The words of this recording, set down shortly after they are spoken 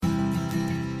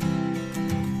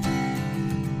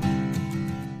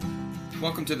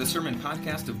Welcome to the Sermon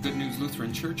Podcast of Good News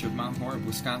Lutheran Church of Mount Horeb,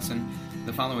 Wisconsin.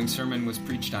 The following sermon was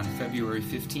preached on February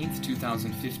 15th,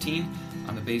 2015,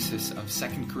 on the basis of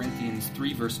 2 Corinthians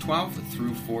 3, verse 12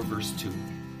 through 4, verse 2.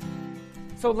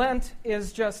 So Lent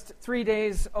is just 3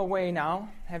 days away now.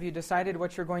 Have you decided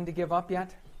what you're going to give up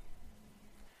yet?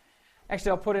 Actually,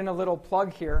 I'll put in a little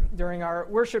plug here. During our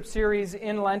worship series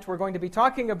in Lent, we're going to be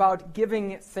talking about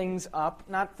giving things up,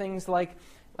 not things like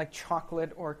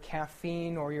chocolate or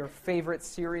caffeine or your favorite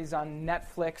series on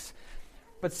Netflix,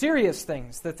 but serious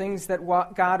things, the things that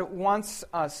God wants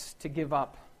us to give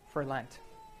up for Lent.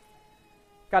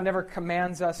 God never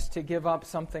commands us to give up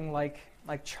something like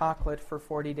chocolate for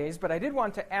 40 days, but I did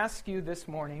want to ask you this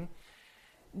morning,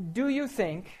 do you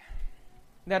think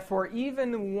that for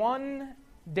even one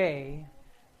day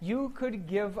you could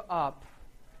give up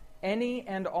any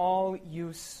and all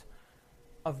use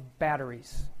of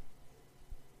batteries?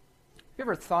 Have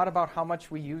you ever thought about how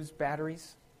much we use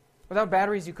batteries? Without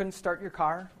batteries, you couldn't start your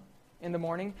car in the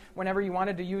morning. Whenever you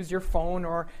wanted to use your phone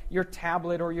or your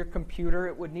tablet or your computer,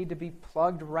 it would need to be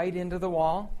plugged right into the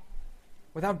wall.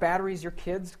 Without batteries, your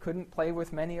kids couldn't play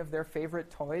with many of their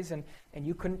favorite toys, and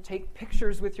you couldn't take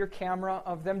pictures with your camera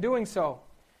of them doing so.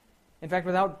 In fact,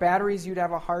 without batteries, you'd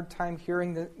have a hard time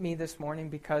hearing me this morning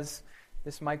because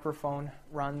this microphone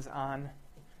runs on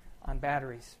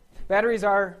batteries. Batteries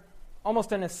are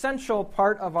almost an essential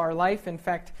part of our life. In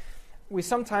fact, we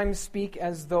sometimes speak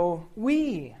as though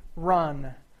we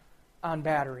run on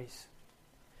batteries.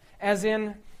 As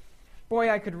in,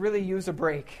 boy, I could really use a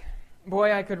break.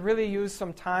 Boy, I could really use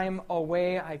some time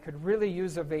away. I could really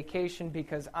use a vacation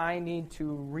because I need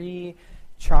to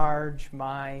recharge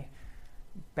my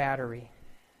battery.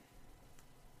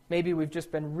 Maybe we've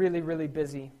just been really, really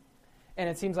busy, and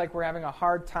it seems like we're having a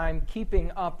hard time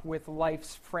keeping up with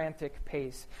life's frantic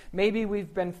pace. Maybe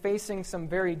we've been facing some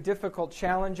very difficult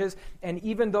challenges, and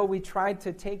even though we tried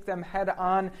to take them head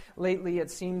on, lately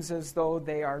it seems as though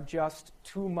they are just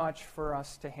too much for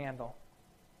us to handle.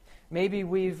 Maybe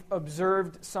we've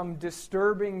observed some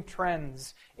disturbing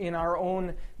trends in our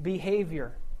own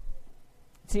behavior.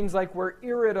 It seems like we're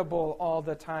irritable all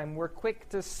the time. We're quick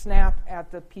to snap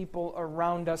at the people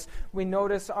around us. We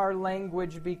notice our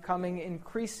language becoming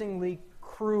increasingly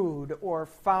crude or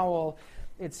foul.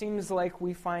 It seems like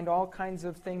we find all kinds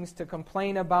of things to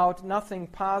complain about, nothing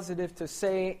positive to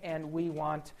say, and we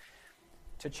want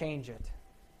to change it.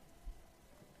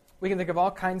 We can think of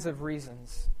all kinds of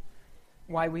reasons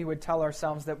why we would tell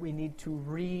ourselves that we need to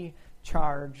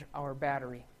recharge our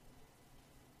battery.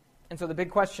 And so the big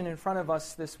question in front of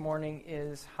us this morning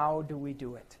is, how do we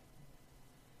do it?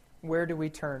 Where do we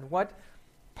turn? What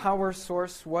power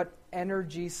source, what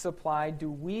energy supply do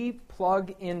we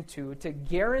plug into to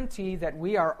guarantee that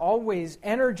we are always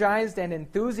energized and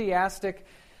enthusiastic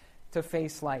to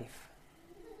face life?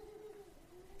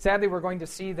 Sadly, we're going to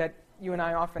see that you and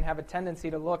I often have a tendency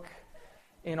to look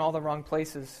in all the wrong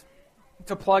places,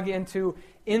 to plug into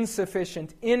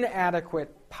insufficient,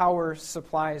 inadequate power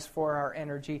supplies for our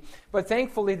energy. But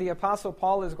thankfully, the Apostle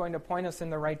Paul is going to point us in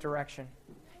the right direction.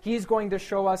 He's going to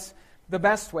show us the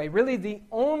best way, really the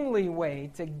only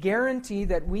way to guarantee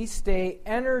that we stay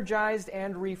energized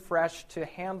and refreshed to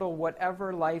handle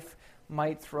whatever life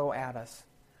might throw at us.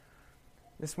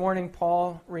 This morning,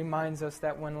 Paul reminds us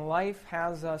that when life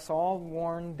has us all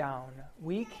worn down,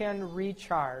 we can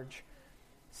recharge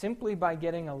simply by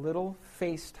getting a little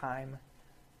face time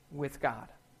with God.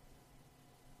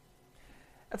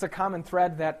 That's a common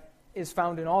thread that is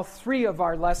found in all three of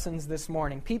our lessons this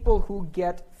morning. People who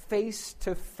get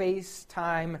face-to-face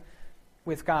time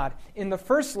with God. In the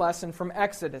first lesson from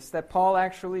Exodus that Paul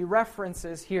actually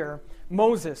references here,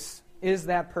 Moses is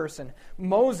that person.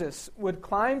 Moses would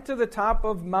climb to the top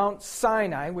of Mount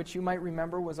Sinai, which you might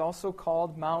remember was also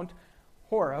called Mount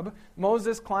Horeb.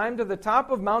 Moses climbed to the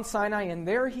top of Mount Sinai, and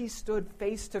there he stood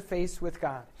face to face with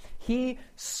God. He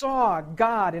saw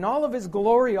God in all of his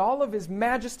glory, all of his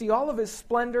majesty, all of his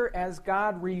splendor as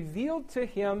God revealed to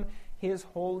him his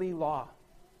holy law.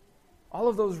 All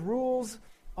of those rules,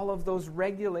 all of those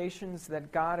regulations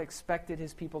that God expected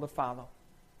his people to follow.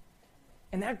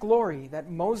 And that glory that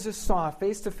Moses saw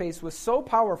face to face was so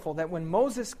powerful that when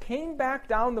Moses came back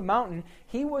down the mountain,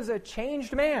 he was a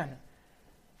changed man.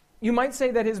 You might say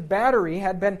that his battery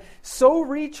had been so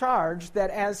recharged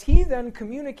that as he then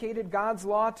communicated God's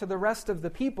law to the rest of the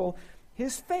people,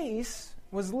 his face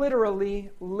was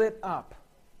literally lit up.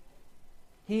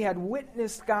 He had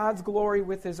witnessed God's glory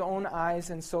with his own eyes,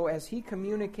 and so as he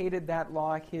communicated that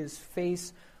law, his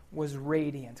face was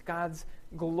radiant. God's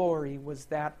glory was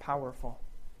that powerful.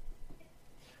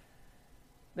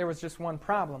 There was just one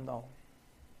problem, though.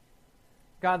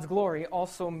 God's glory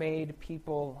also made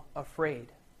people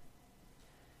afraid.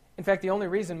 In fact, the only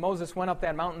reason Moses went up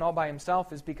that mountain all by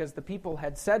himself is because the people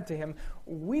had said to him,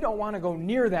 "We don't want to go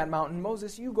near that mountain.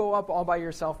 Moses, you go up all by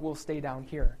yourself. We'll stay down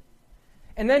here."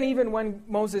 And then even when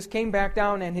Moses came back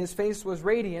down and his face was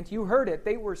radiant, you heard it,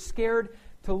 they were scared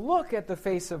to look at the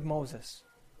face of Moses.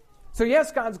 So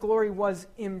yes, God's glory was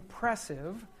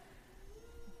impressive,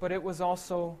 but it was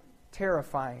also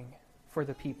terrifying for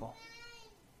the people.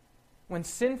 When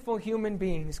sinful human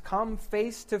beings come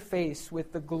face to face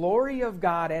with the glory of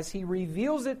God as He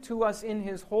reveals it to us in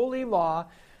His holy law,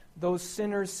 those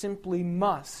sinners simply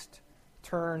must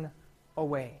turn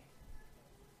away.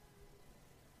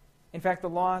 In fact, the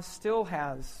law still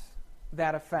has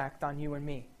that effect on you and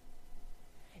me.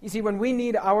 You see, when we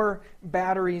need our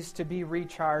batteries to be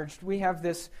recharged, we have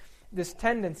this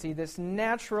tendency, this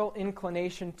natural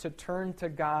inclination to turn to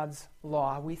God's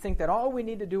law. We think that all we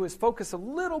need to do is focus a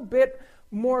little bit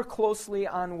more closely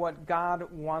on what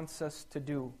God wants us to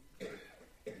do.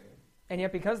 And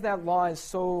yet, because that law is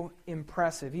so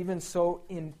impressive, even so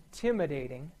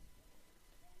intimidating,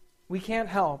 we can't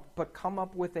help but come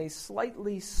up with a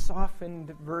slightly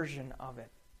softened version of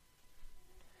it.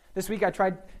 This week I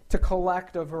tried to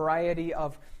collect a variety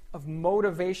of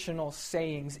motivational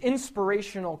sayings,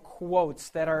 inspirational quotes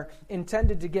that are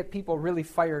intended to get people really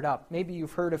fired up. Maybe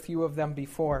you've heard a few of them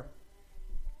before.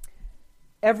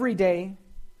 Every day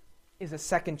is a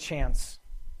second chance.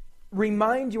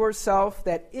 Remind yourself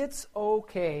that it's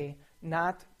okay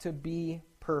not to be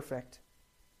perfect.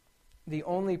 The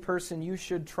only person you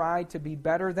should try to be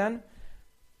better than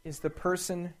is the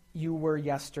person you were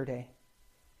yesterday.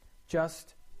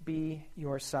 Just be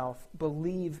yourself.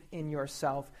 Believe in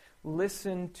yourself.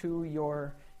 Listen to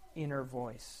your inner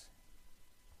voice.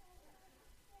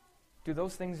 Do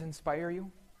those things inspire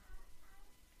you?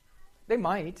 They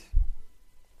might,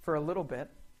 for a little bit,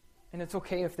 and it's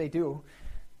okay if they do.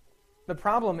 The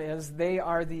problem is they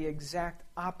are the exact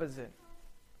opposite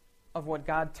of what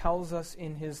God tells us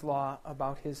in His law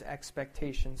about His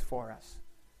expectations for us.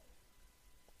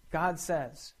 God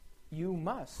says, you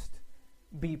must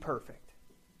be perfect.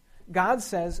 God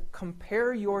says,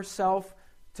 compare yourself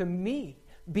to me.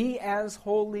 Be as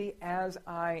holy as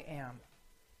I am.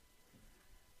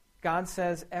 God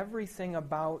says everything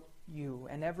about you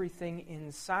and everything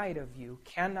inside of you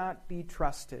cannot be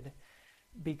trusted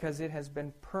because it has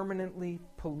been permanently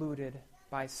polluted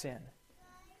by sin.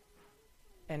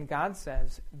 And God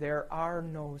says there are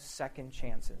no second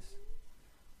chances.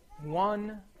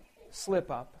 One slip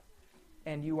up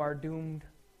and you are doomed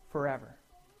forever.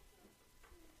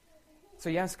 So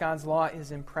yes, God's law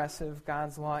is impressive.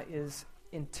 God's law is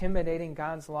intimidating.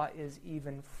 God's law is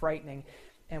even frightening.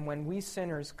 And when we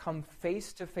sinners come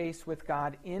face to face with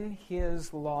God in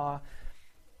His law,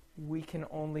 we can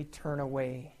only turn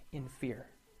away in fear.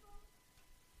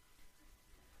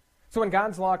 So when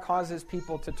God's law causes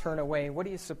people to turn away, what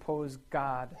do you suppose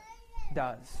God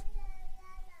does?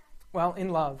 Well, in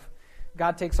love,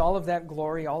 God takes all of that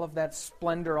glory, all of that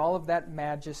splendor, all of that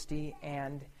majesty,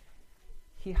 and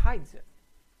He hides it.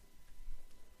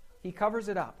 He covers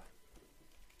it up.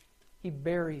 He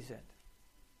buries it.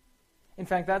 In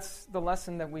fact, that's the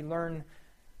lesson that we learn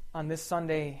on this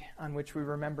Sunday on which we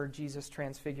remember Jesus'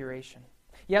 transfiguration.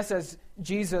 Yes, as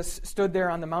Jesus stood there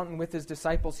on the mountain with His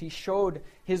disciples, He showed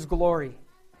His glory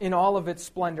in all of its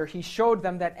splendor. He showed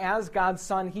them that as God's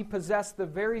Son, He possessed the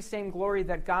very same glory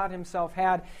that God Himself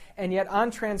had. And yet on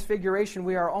transfiguration,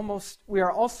 we are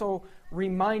also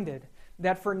reminded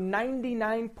that for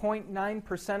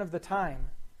 99.9% of the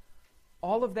time,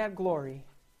 all of that glory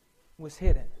was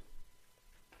hidden.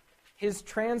 His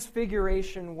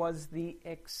transfiguration was the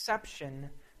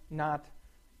exception, not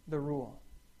the rule.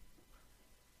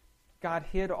 God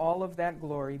hid all of that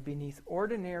glory beneath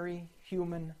ordinary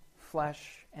human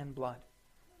flesh and blood.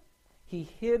 He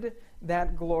hid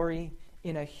that glory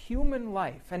in a human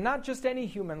life, and not just any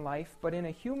human life, but in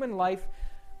a human life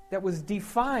that was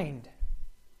defined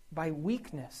by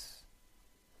weakness,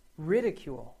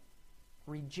 ridicule,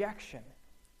 rejection.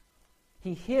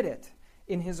 He hid it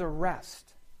in His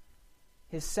arrest,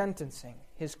 His sentencing,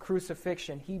 His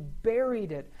crucifixion. He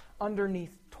buried it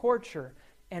underneath torture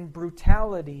and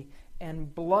brutality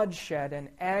and bloodshed and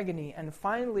agony. And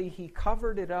finally, He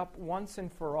covered it up once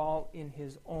and for all in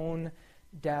His own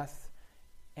death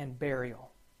and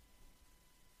burial.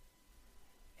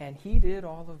 And He did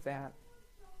all of that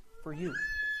for you.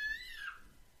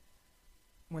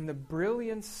 When the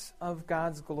brilliance of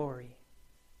God's glory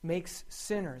makes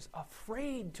sinners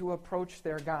afraid to approach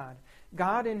their God,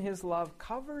 God in His love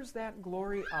covers that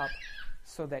glory up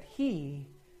so that He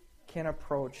can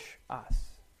approach us.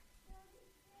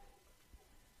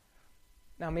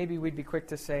 Now, maybe we'd be quick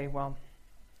to say, well,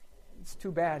 it's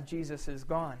too bad Jesus is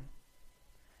gone.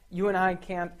 You and I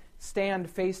can't stand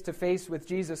face to face with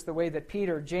Jesus the way that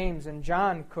Peter, James, and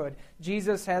John could.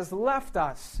 Jesus has left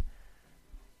us.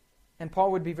 And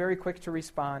Paul would be very quick to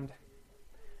respond,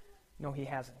 no, he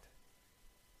hasn't.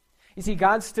 You see,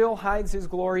 God still hides his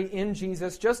glory in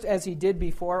Jesus just as he did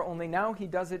before, only now he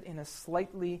does it in a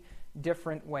slightly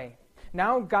different way.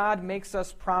 Now God makes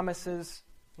us promises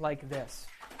like this.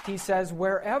 He says,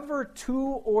 wherever 2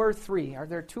 or 3, are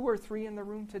there 2 or 3 in the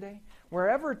room today?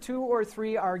 Wherever 2 or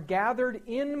 3 are gathered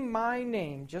in my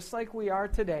name, just like we are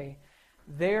today,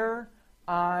 there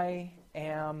I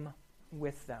am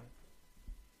with them.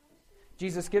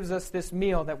 Jesus gives us this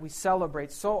meal that we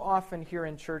celebrate so often here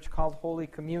in church called Holy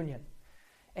Communion.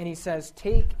 And he says,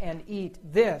 take and eat,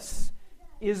 this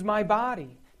is my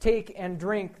body. Take and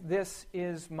drink, this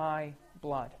is my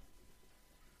blood.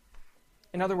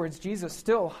 In other words, Jesus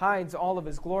still hides all of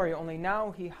his glory, only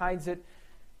now he hides it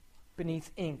beneath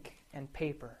ink and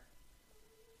paper.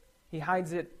 He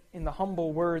hides it in the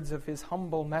humble words of his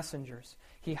humble messengers.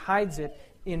 He hides it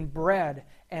in bread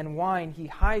and wine. He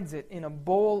hides it in a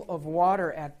bowl of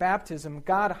water at baptism.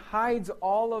 God hides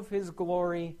all of his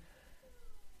glory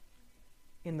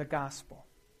in the gospel.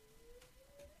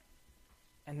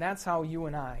 And that's how you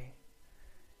and I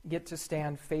get to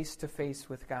stand face to face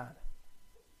with God.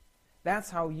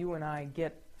 That's how you and I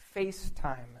get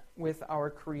FaceTime with our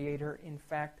Creator. In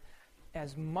fact,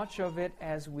 as much of it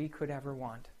as we could ever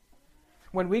want.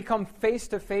 When we come face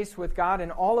to face with God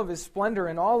in all of his splendor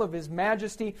and all of his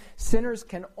majesty, sinners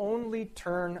can only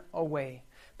turn away.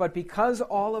 But because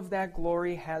all of that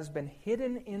glory has been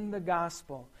hidden in the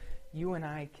gospel, you and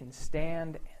I can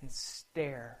stand and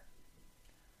stare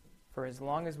for as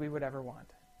long as we would ever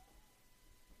want.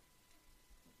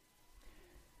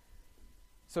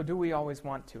 So do we always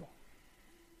want to?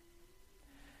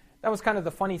 That was kind of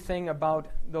the funny thing about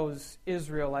those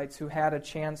Israelites who had a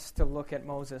chance to look at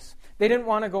Moses. They didn't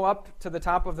want to go up to the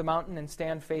top of the mountain and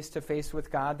stand face to face with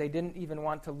God. They didn't even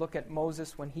want to look at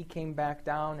Moses when he came back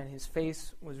down and his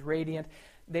face was radiant.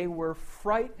 They were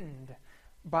frightened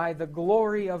by the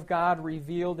glory of God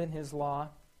revealed in his law.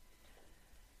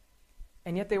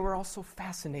 And yet they were also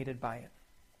fascinated by it.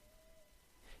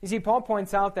 You see, Paul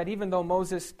points out that even though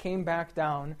Moses came back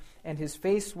down and his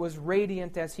face was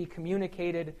radiant as he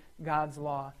communicated God's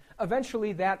law,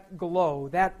 eventually that glow,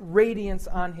 that radiance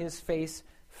on his face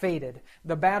faded.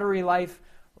 The battery life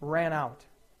ran out.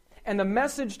 And the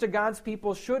message to God's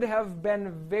people should have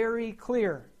been very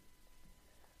clear.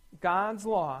 God's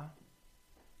law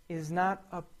is not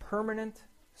a permanent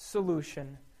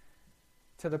solution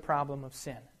to the problem of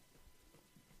sin.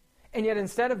 And yet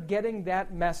instead of getting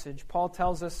that message, Paul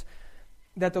tells us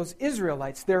that those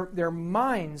Israelites, their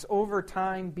minds over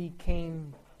time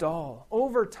became dull.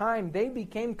 Over time, they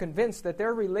became convinced that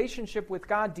their relationship with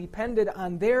God depended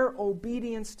on their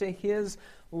obedience to his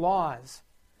laws.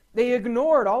 They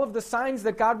ignored all of the signs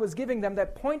that God was giving them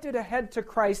that pointed ahead to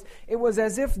Christ. It was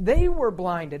as if they were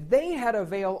blinded. They had a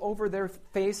veil over their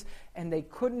face, and they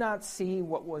could not see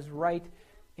what was right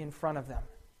in front of them.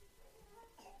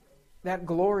 That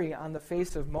glory on the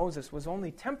face of Moses was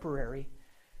only temporary,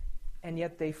 and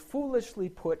yet they foolishly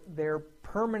put their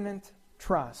permanent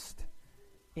trust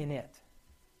in it.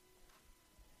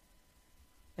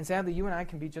 And sadly, you and I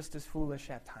can be just as foolish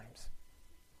at times.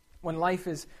 When life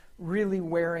is really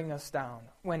wearing us down,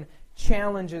 when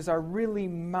challenges are really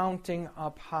mounting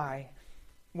up high,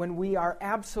 when we are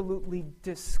absolutely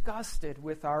disgusted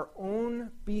with our own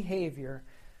behavior,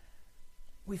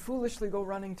 we foolishly go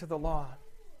running to the law.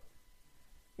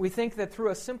 We think that through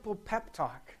a simple pep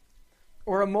talk,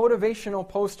 or a motivational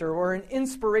poster, or an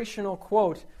inspirational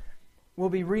quote, we'll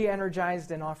be re-energized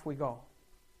and off we go.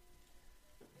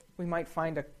 We might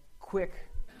find a quick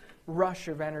rush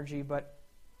of energy, but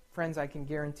friends, I can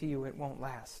guarantee you it won't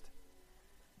last.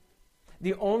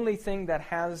 The only thing that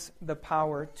has the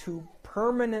power to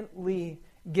permanently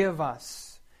give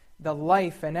us the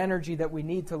life and energy that we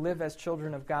need to live as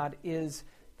children of God is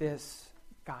this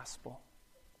gospel.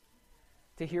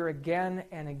 To hear again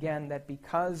and again that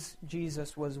because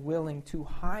Jesus was willing to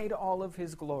hide all of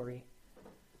his glory,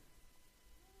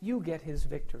 you get his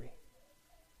victory.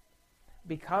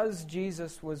 Because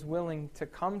Jesus was willing to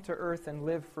come to earth and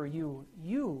live for you,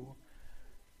 you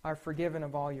are forgiven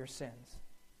of all your sins.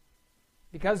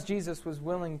 Because Jesus was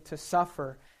willing to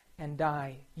suffer and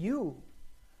die, you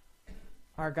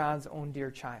are God's own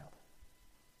dear child.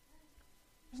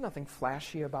 There's nothing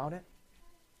flashy about it.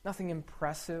 Nothing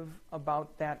impressive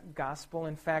about that gospel.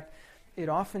 In fact, it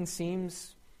often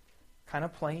seems kind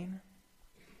of plain.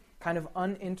 kind of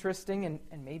uninteresting, and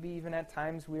maybe even at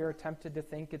times we are tempted to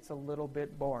think it's a little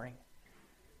bit boring.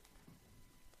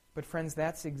 But friends,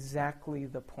 that's exactly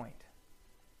the point.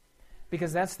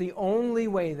 Because that's the only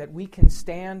way that we can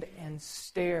stand and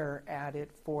stare at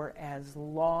it for as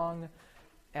long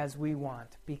as we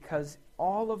want. Because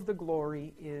all of the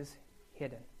glory is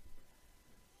hidden.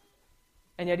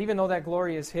 And yet, even though that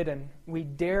glory is hidden, we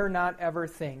dare not ever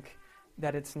think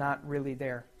that it's not really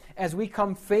there. As we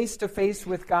come face to face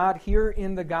with God here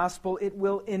in the gospel, it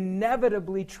will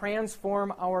inevitably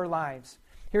transform our lives.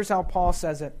 Here's how Paul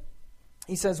says it.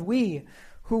 He says, "We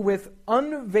who with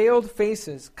unveiled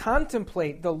faces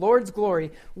contemplate the Lord's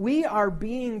glory, we are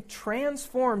being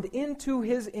transformed into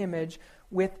His image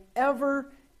with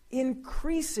ever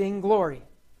increasing glory."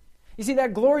 You see,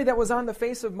 that glory that was on the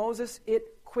face of Moses,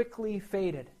 it quickly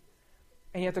faded.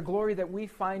 And yet the glory that we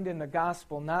find in the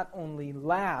gospel not only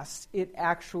lasts, it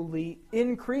actually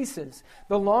increases.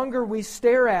 The longer we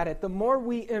stare at it, the more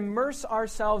we immerse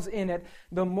ourselves in it,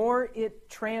 the more it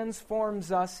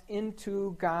transforms us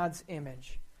into God's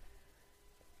image.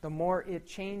 The more it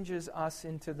changes us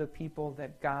into the people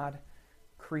that God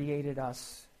created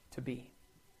us to be.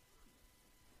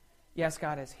 Yes,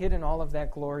 God has hidden all of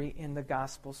that glory in the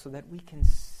gospel so that we can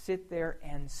sit there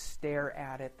and stare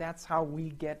at it. That's how we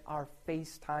get our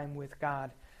face time with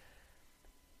God.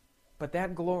 But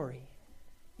that glory,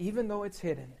 even though it's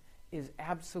hidden, is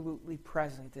absolutely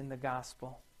present in the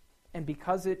gospel. And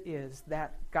because it is,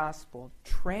 that gospel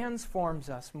transforms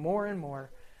us more and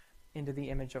more into the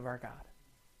image of our God.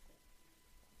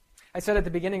 I said at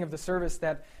the beginning of the service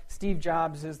that Steve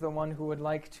Jobs is the one who would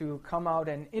like to come out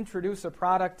and introduce a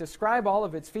product, describe all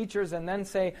of its features, and then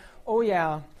say, "Oh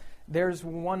yeah, there's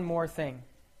one more thing."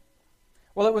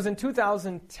 Well, it was in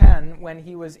 2010 when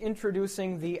he was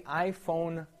introducing the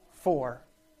iPhone 4,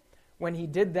 when he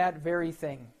did that very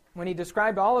thing. When he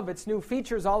described all of its new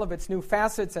features, all of its new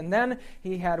facets, and then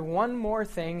he had one more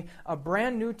thing, a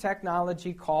brand new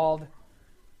technology called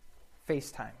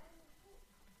FaceTime.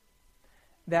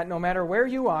 That no matter where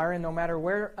you are and no matter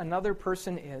where another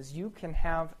person is, you can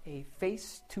have a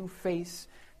face-to-face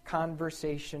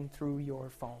conversation through your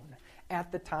phone.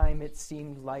 At the time, it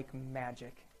seemed like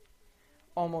magic.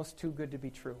 Almost too good to be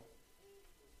true.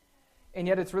 And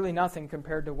yet it's really nothing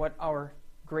compared to what our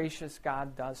gracious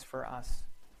God does for us.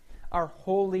 Our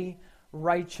holy,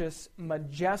 righteous,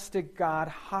 majestic God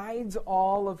hides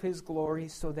all of His glory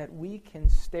so that we can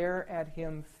stare at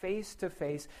Him face to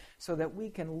face, so that we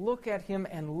can look at Him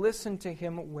and listen to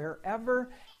Him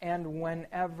wherever and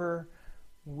whenever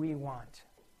we want.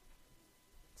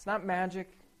 It's not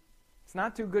magic. It's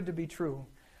not too good to be true.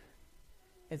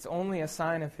 It's only a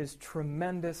sign of His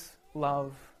tremendous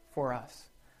love for us.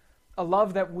 A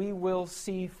love that we will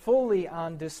see fully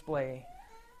on display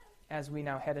as we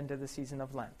now head into the season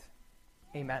of Lent.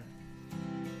 Amen.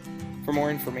 For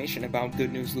more information about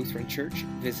Good News Lutheran Church,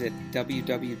 visit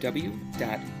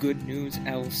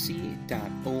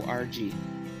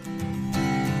www.goodnewslc.org.